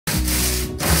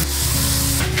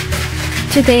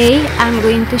Today I'm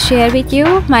going to share with you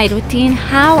my routine,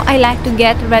 how I like to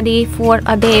get ready for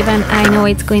a day when I know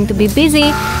it's going to be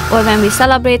busy or when we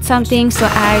celebrate something. So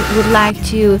I would like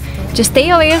to just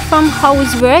stay away from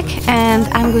housework, and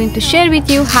I'm going to share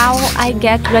with you how I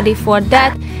get ready for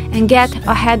that and get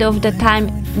ahead of the time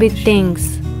with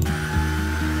things.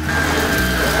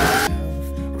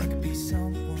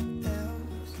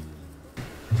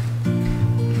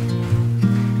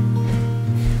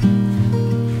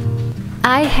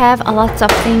 I have a lot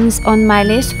of things on my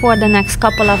list for the next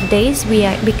couple of days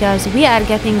because we are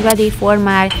getting ready for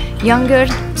my younger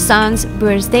son's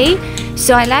birthday.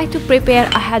 So I like to prepare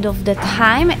ahead of the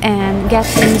time and get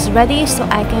things ready so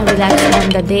I can relax on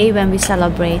the day when we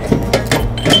celebrate.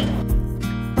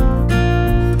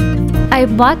 I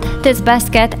bought this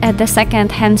basket at the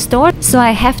second-hand store, so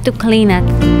I have to clean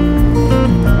it.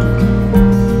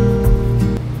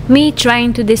 Me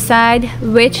trying to decide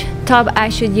which tub I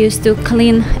should use to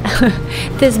clean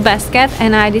this basket,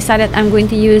 and I decided I'm going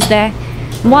to use the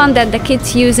one that the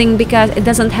kids using because it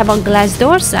doesn't have a glass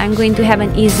door, so I'm going to have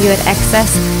an easier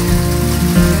access.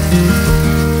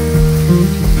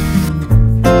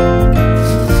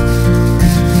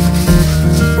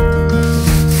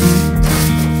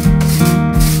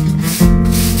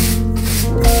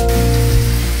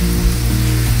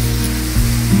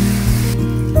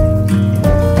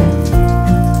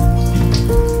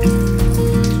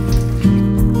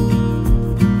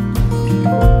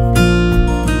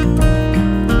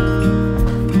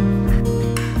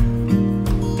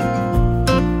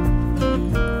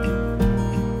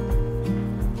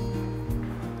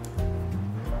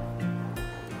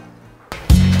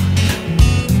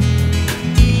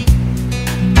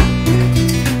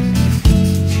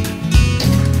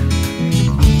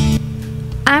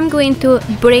 I'm going to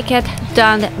break it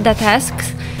down the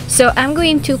tasks. So I'm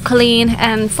going to clean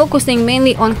and focusing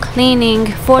mainly on cleaning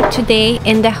for today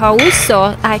in the house,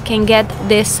 so I can get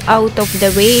this out of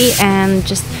the way and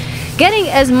just getting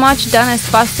as much done as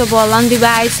possible laundry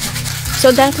wise,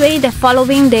 so that way the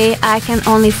following day I can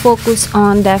only focus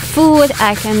on the food.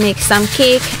 I can make some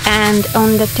cake, and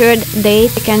on the third day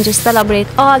I can just celebrate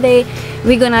all day.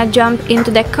 We're gonna jump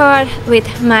into the car with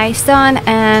my son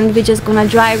and we're just gonna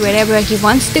drive wherever he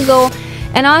wants to go.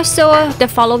 And also the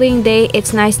following day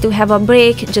it's nice to have a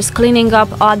break, just cleaning up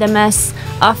all the mess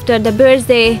after the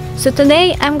birthday. So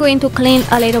today I'm going to clean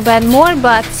a little bit more,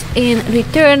 but in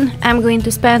return I'm going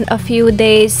to spend a few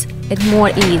days with more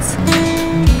ease.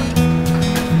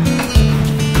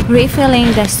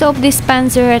 Refilling the soap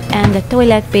dispenser and the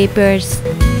toilet papers.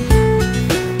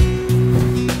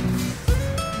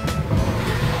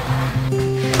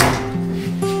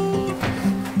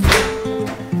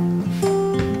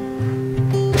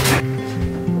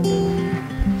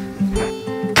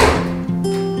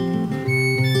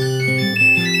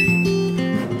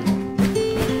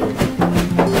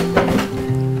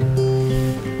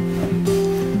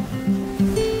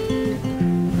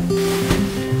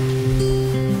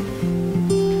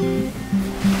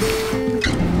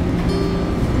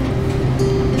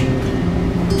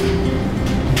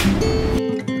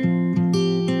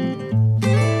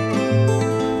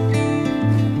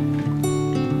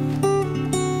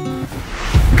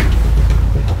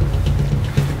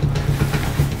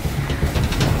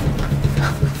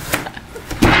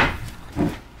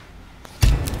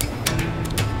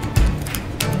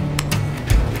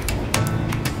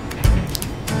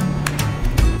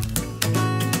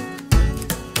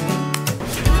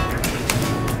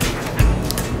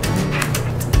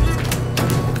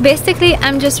 Basically,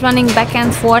 I'm just running back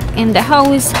and forth in the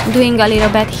house, doing a little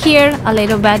bit here, a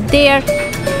little bit there.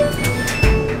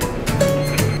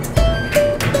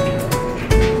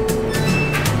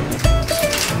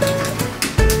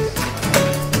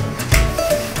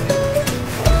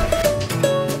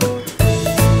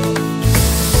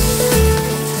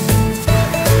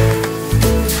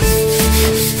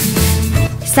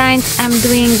 Since I'm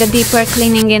doing the deeper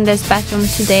cleaning in this bathroom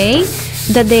today,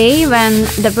 the day when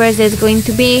the birthday is going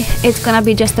to be, it's gonna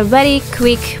be just a very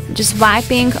quick just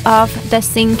wiping of the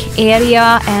sink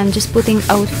area and just putting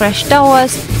out fresh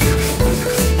towels.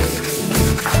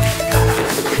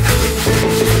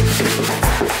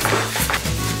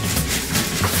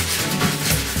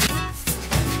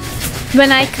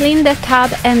 When I clean the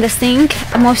tub and the sink,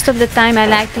 most of the time I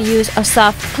like to use a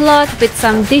soft cloth with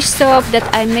some dish soap that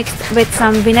I mixed with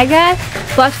some vinegar.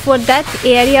 But for that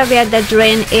area where the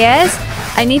drain is,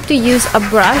 I need to use a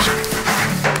brush.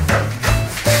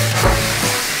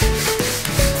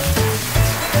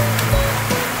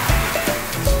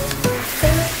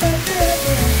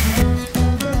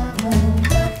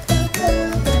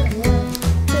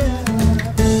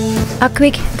 A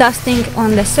quick dusting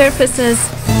on the surfaces.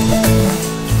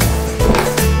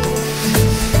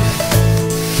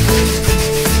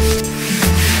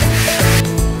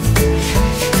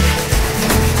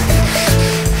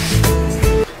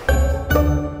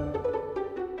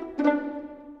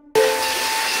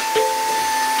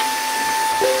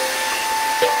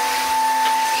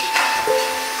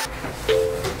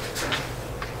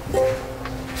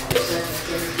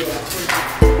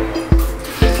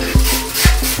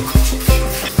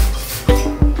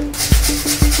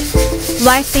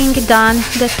 Wiping down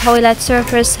the toilet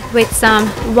surface with some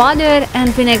water and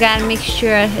vinegar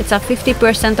mixture. It's a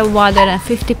 50% of water and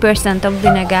 50% of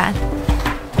vinegar.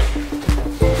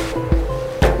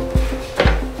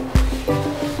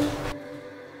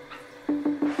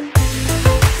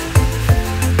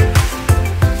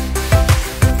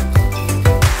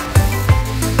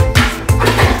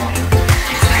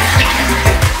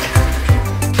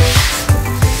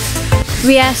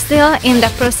 We are still in the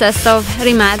process of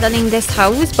remodeling this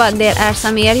house, but there are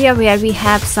some areas where we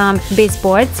have some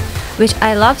baseboards, which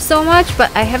I love so much,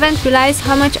 but I haven't realized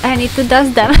how much I need to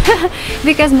dust them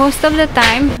because most of the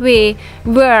time we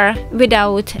were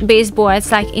without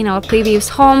baseboards like in our previous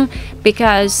home,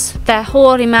 because the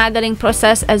whole remodeling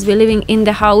process as we're living in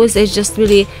the house is just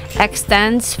really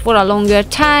extends for a longer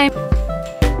time.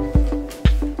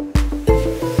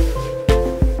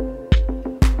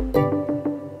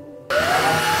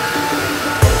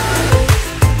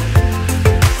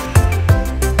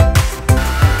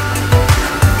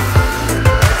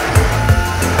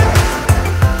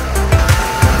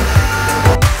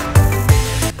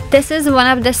 This is one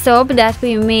of the soap that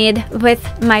we made with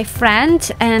my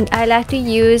friend, and I like to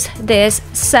use this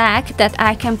sack that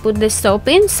I can put the soap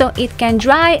in so it can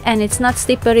dry and it's not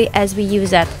slippery as we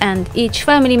use it, and each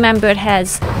family member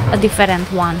has a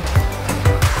different one.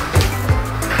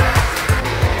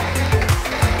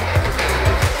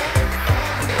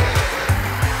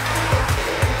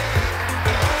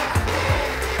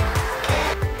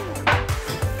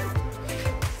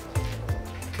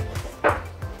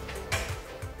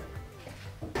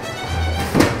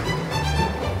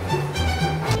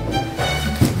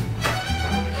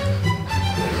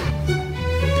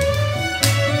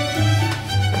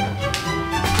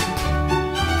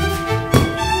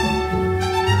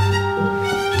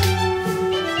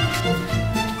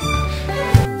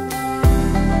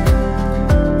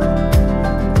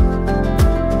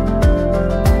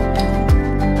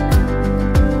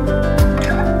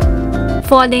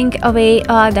 Folding away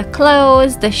all the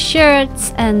clothes, the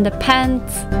shirts and the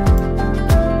pants.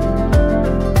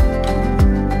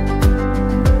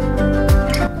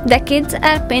 The kids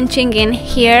are pinching in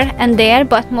here and there,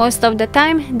 but most of the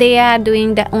time they are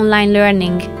doing the online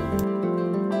learning.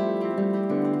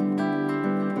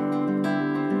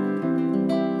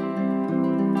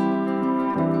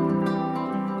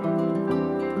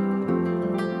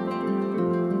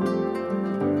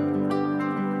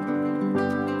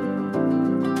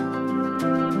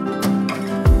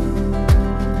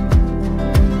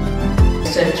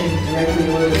 Searching directly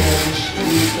over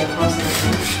the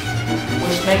constantly,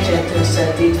 which makes it to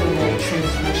set the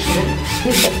transmission.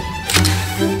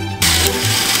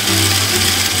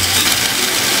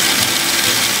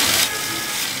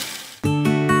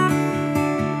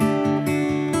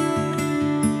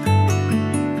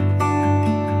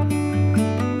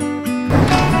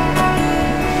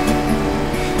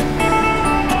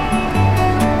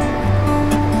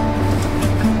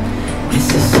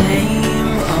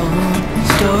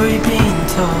 Story being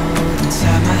told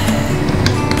inside my head.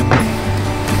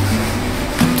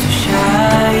 Too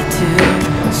shy to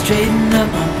straighten up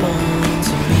my bones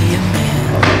and be a man.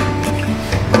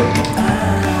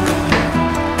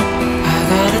 I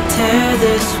gotta tear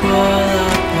this wall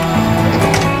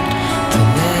apart to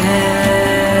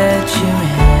let you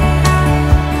in.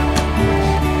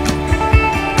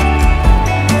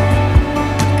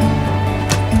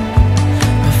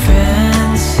 My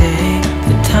friends say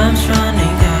the time's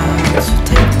running out, so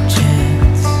take the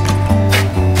chance.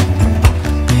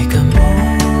 Make a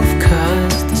move,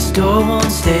 'cause the store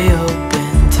won't stay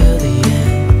open till the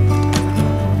end.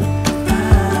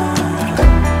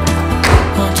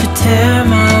 Won't you tear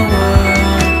my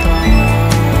world apart?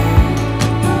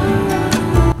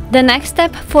 The next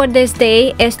step for this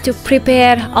day is to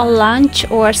prepare a lunch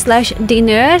or slash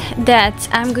dinner that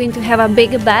I'm going to have a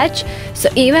big batch, so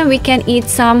even we can eat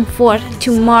some for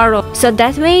tomorrow. So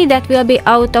that way that will be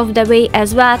out of the way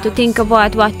as well, to think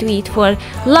about what to eat for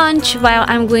lunch while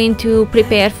I'm going to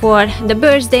prepare for the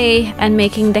birthday and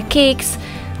making the cakes.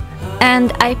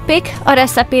 And I pick a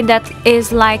recipe that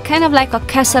is like kind of like a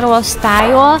casserole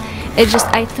style, It's just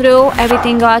I throw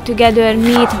everything all together,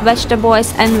 meat,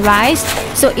 vegetables and rice,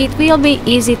 so it will be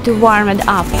easy to warm it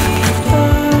up.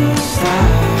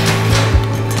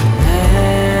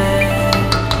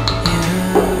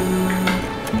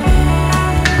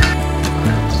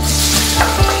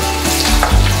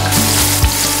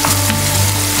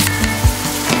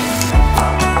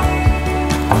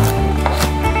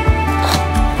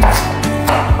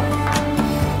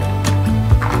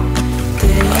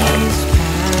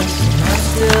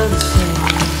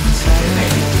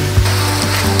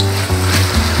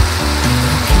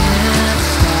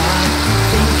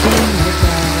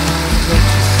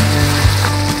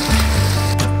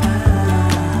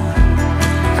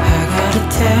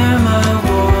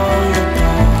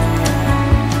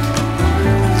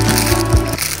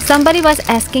 Somebody was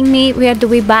asking me where do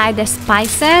we buy the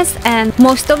spices, and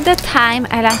most of the time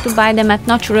I like to buy them at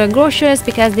natural grocers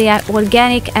because they are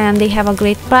organic and they have a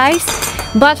great price.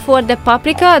 But for the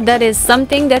paprika, that is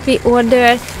something that we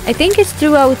order, I think it's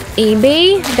throughout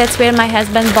eBay. That's where my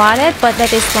husband bought it, but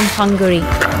that is from Hungary.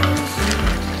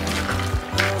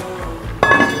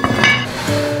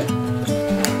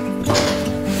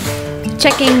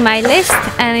 Checking my list,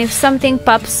 and if something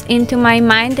pops into my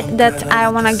mind that I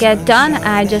want to get done,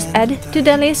 I just add to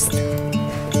the list.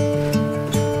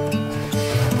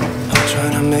 I'm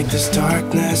trying to make this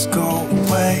darkness go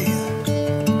away.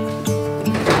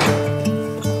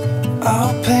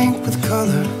 I'll paint with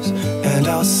colors and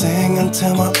I'll sing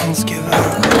until my lungs give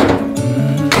out.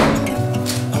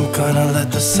 I'm gonna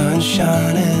let the sun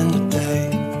shine in today.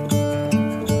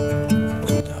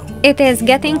 It is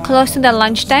getting close to the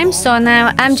lunchtime, so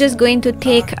now I'm just going to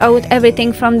take out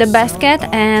everything from the basket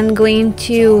and going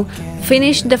to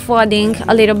finish the folding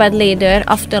a little bit later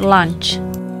after lunch.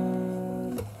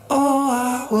 Oh,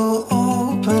 I will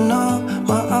open up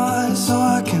my eyes so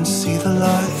I can see the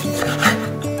light.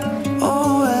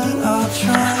 Oh, and I'll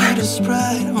try to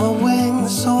spread my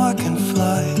wings so I can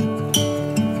fly.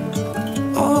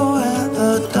 Oh, and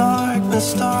the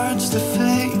darkness starts to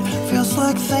fade. Feels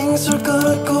like things are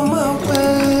gonna go my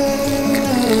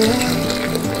way.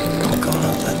 I'm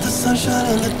gonna let the sun shine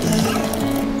in the day.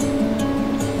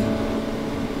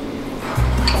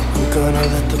 I'm gonna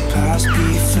let the past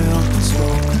be filled with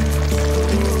smoke,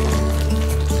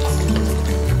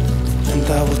 and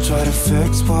I will try to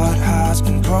fix what has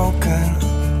been broken,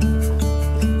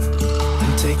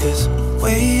 and take this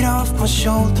weight off my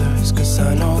shoulders, 'cause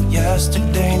I know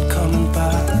yesterday ain't coming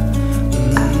back.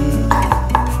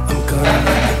 I'm gonna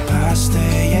let the past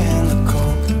stay in the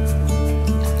cold.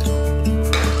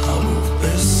 I will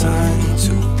listen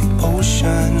to the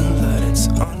ocean, let its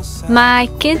unsaid. My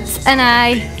kids and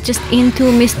I just into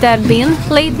Mr. Bean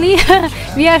lately.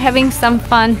 We are having some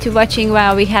fun to watching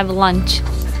while we have lunch.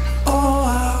 Oh,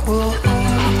 I will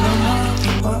open up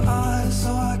my eyes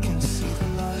so I can see the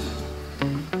light.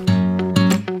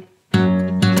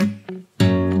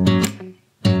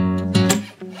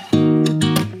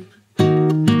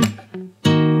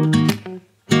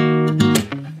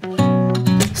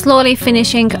 Slowly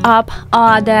finishing up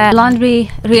all the laundry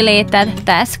related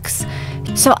tasks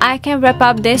so I can wrap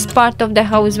up this part of the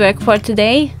housework for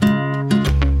today.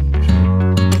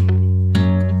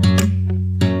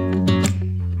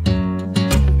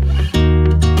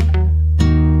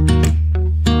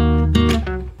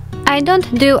 I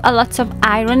don't do a lot of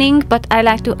ironing, but I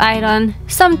like to iron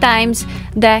sometimes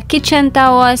the kitchen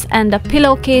towels and the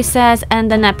pillowcases and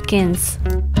the napkins.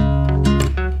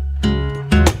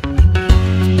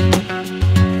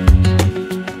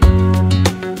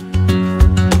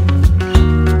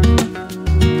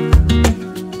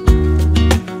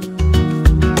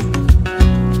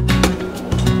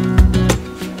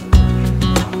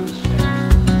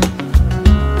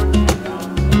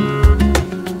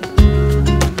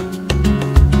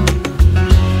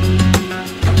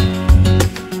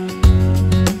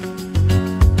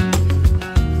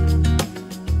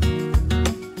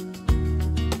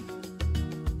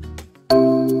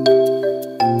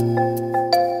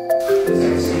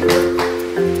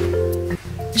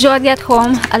 George got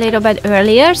home a little bit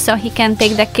earlier so he can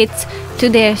take the kids to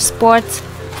their sports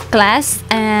class,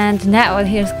 and now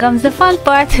here comes the fun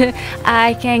part.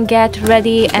 I can get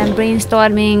ready and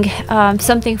brainstorming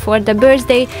something for the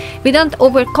birthday. We don't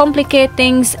overcomplicate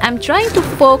things. I'm trying to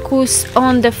focus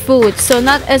on the food, so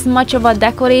not as much of a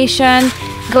decoration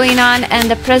going on,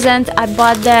 and the present I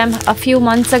bought them a few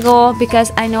months ago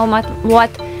because I know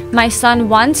what my son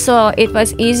wants, so it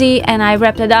was easy and I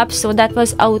wrapped it up, so that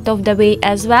was out of the way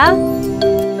as well.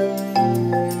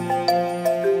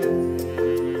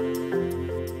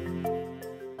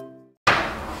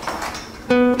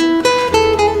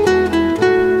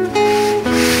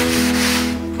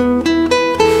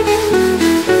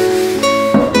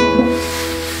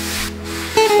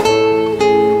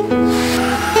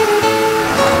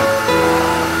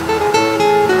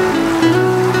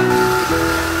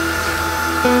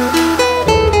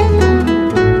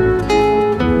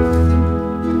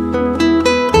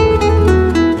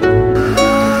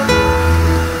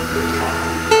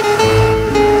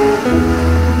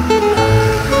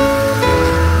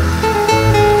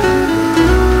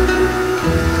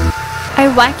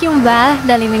 vacuum well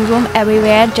the living room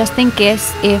everywhere, just in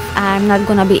case if I'm not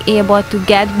gonna be able to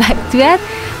get back to it.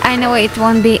 I know it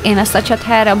won't be in such a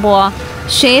terrible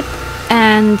shape,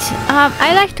 and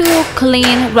I like to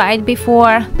clean right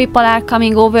before people are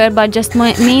coming over, but just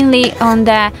mainly on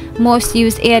the most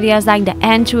used areas like the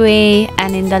entryway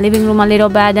and in the living room a little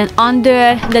bit, and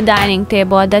under the dining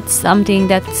table. That's something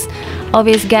that's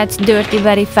always gets dirty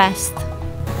very fast.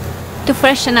 To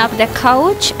freshen up the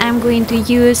couch, I'm going to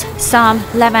use some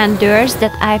lavenders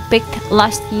that I picked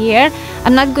last year.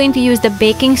 I'm not going to use the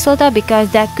baking soda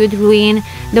because that could ruin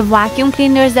the vacuum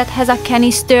cleaners that has a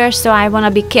canister, so I want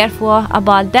to be careful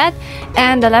about that,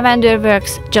 and the lavender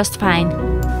works just fine.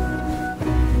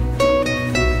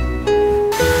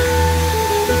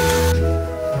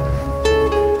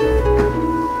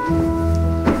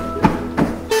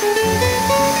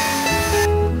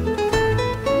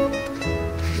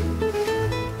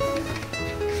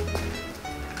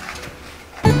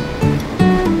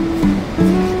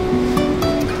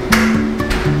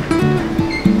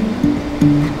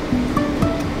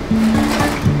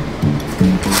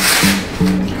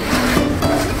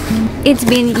 It's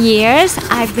been years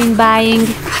I've been buying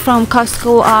from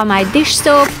Costco my dish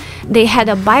soap. They had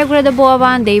a biodegradable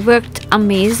one, they worked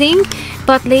amazing,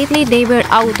 but lately they were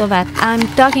out of it. I'm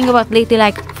talking about lately,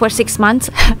 like for 6 months.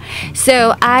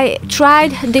 So I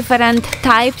tried different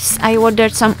types. I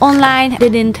ordered some online,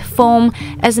 didn't foam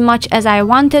as much as I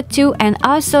wanted to, and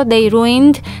also they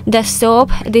ruined the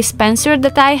soap dispenser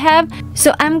that I have.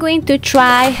 So I'm going to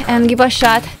try and give a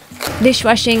shot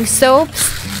dishwashing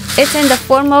soaps. It's in the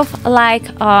form of like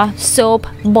a soap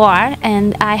bar,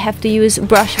 and I have to use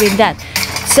brush with that.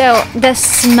 So the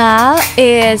smell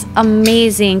is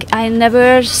amazing. I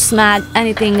never smelled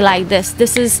anything like this.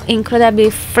 This is incredibly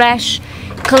fresh,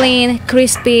 clean,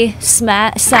 crispy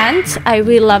scent. I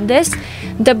really love this.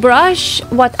 The brush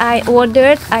what I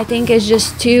ordered, I think is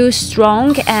just too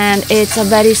strong, and it's a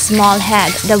very small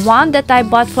head. The one that I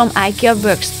bought from IKEA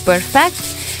works perfect,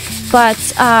 but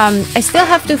I still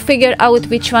have to figure out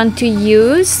which one to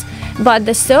use. But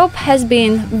the soap has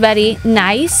been very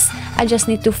nice. I just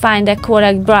need to find the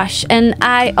correct brush, and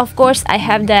of course I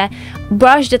have the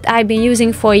brush that I've been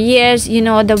using for years, you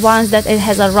know, the ones that it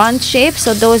has a round shape,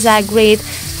 so those are great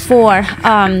for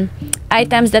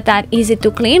items that are easy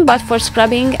to clean. But for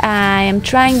scrubbing I am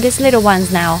trying these little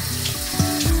ones now.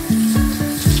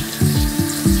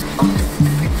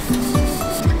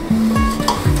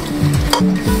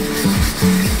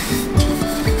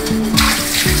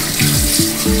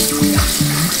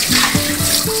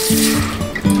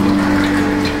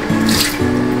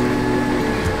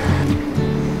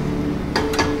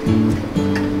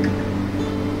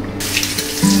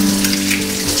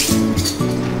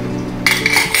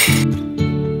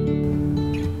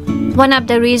 One of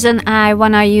the reasons I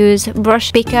wanna use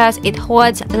brush because it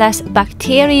holds less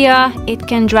bacteria, it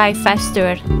can dry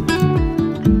faster.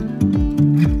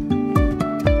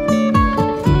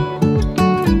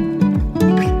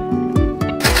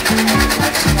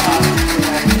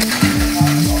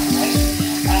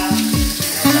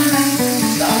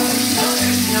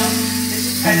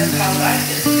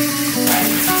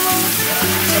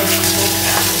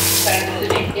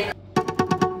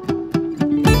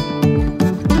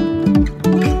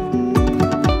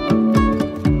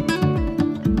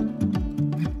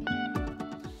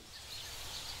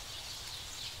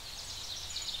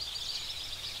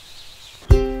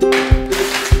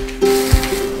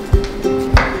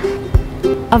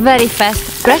 A very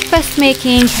fast breakfast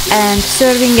making and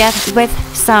serving it with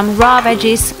some raw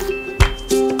veggies.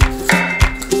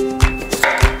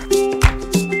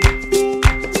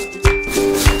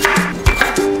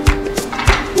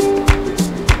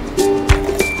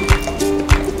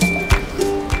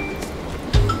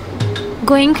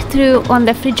 Going through on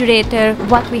the refrigerator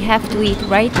what we have to eat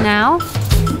right now.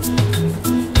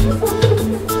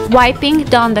 Wiping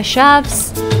down the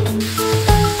shelves.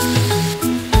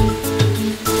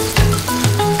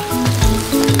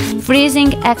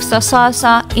 Freezing extra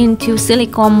salsa into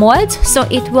silicone molds so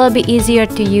it will be easier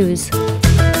to use.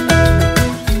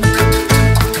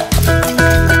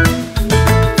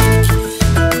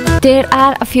 There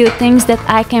are a few things that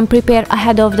I can prepare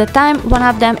ahead of the time. One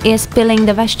of them is peeling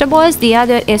the vegetables, the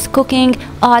other is cooking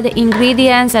all the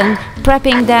ingredients and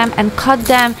prepping them and cut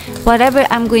them, whatever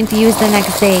I'm going to use the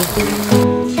next day.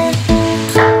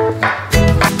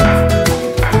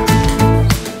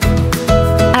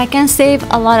 I can save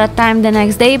a lot of time the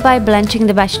next day by blanching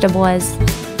the vegetables.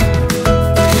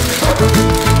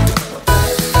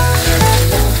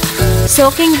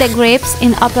 Soaking the grapes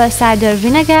in apple cider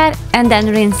vinegar and then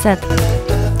rinse it.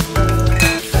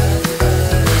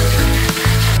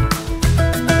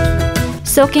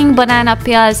 soaking banana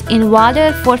peels in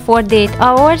water for 48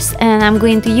 hours, and I'm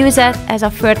going to use it as a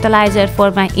fertilizer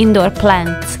for my indoor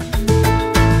plants.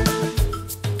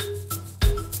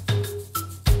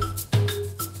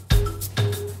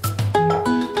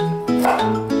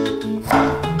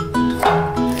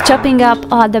 Chopping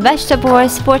up all the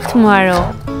vegetables for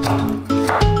tomorrow.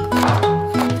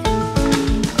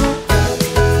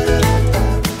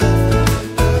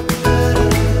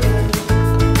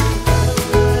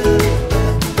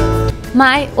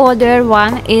 My older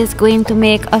one is going to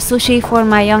make a sushi for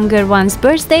my younger one's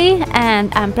birthday,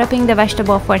 and I'm prepping the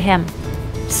vegetable for him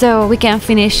so we can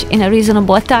finish in a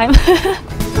reasonable time.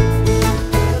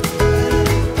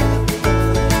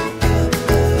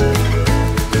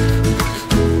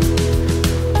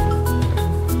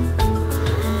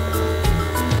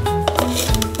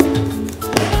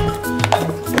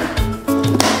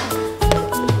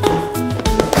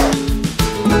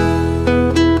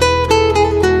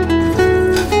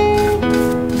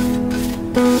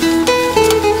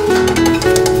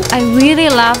 I really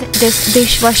love this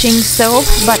dishwashing soap,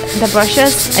 but the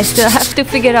brushes, I still have to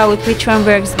figure out which one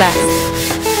works best.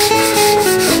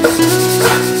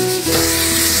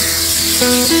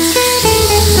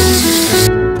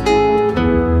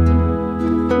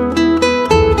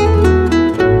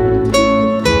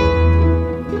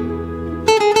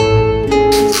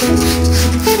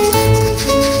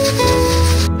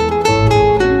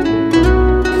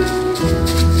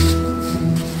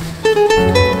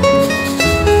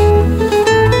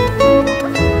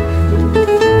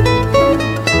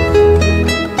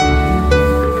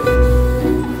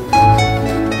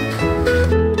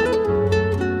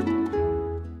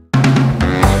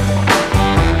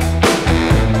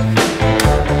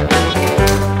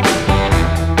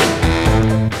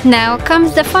 Now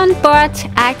comes the fun part.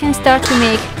 I can start to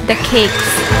make the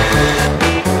cakes.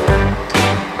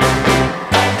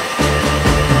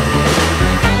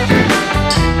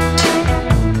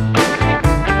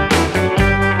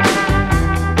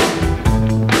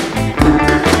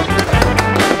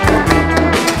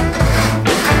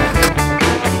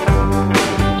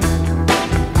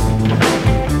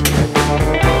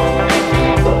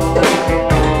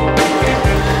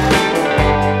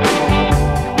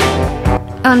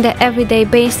 On the everyday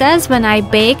basis, when I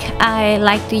bake, I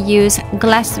like to use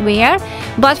glassware,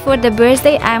 but for the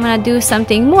birthday I'm gonna do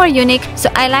something more unique, so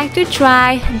I like to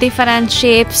try different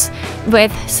shapes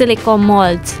with silicone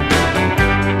molds.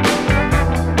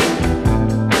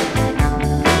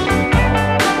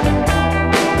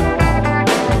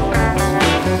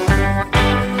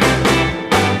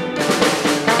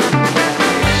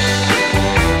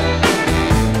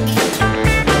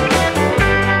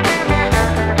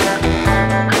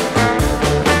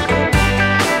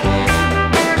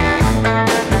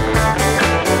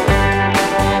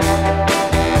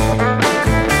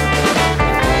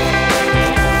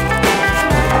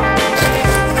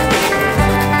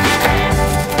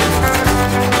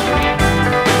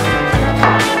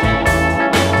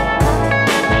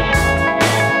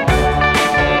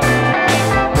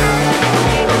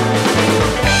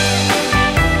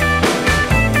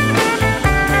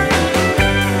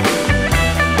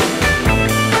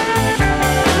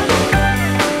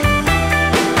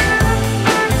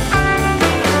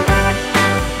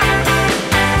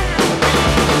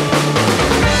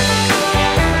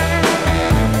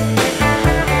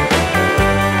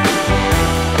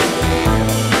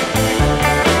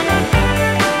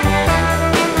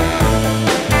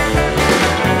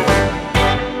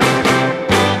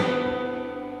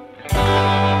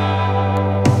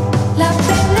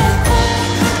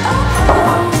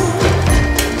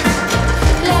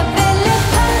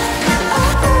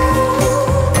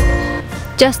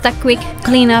 Just a quick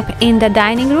cleanup in the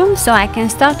dining room so I can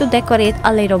start to decorate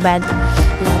a little bit.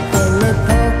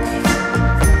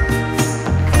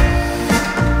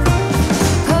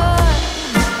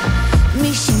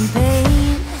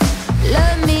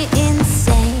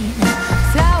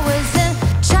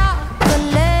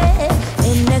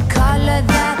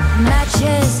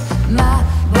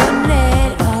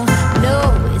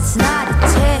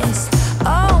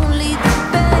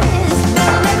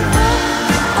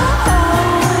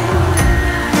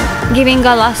 Giving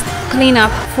a last cleanup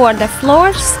for the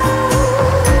floors.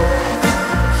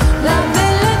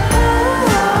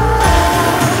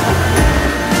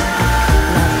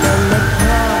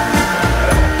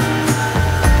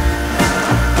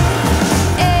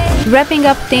 Wrapping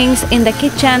up things in the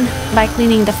kitchen by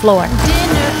cleaning the floor.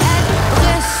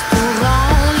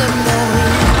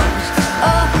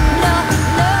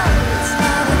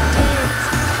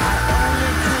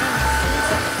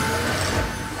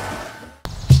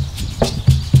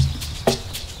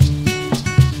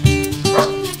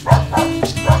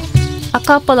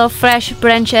 couple of fresh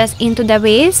branches into the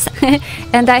vase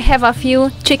and I have a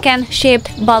few chicken shaped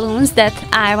balloons that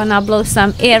I wanna blow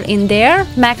some air in there.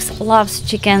 Max loves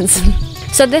chickens.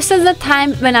 So this is the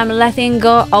time when I'm letting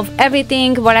go of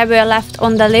everything. Whatever left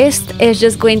on the list is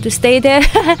just going to stay there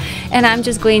and I'm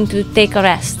just going to take a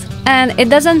rest. And it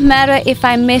doesn't matter if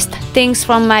I missed things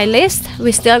from my list,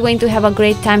 we're still going to have a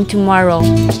great time tomorrow.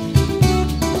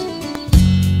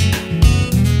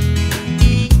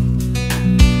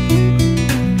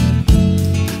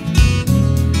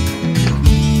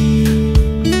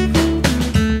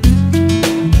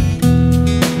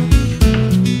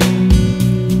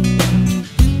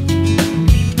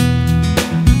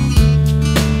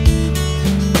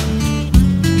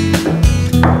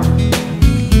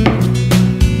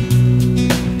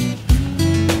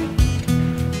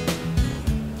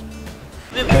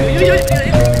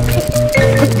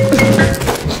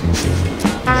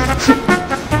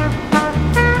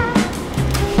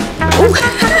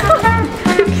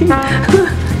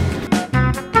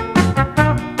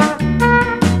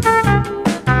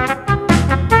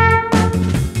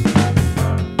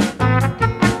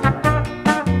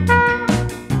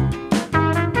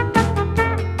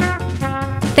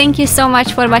 Thank you so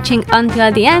much for watching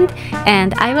until the end,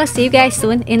 and I will see you guys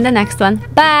soon in the next one.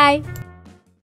 Bye!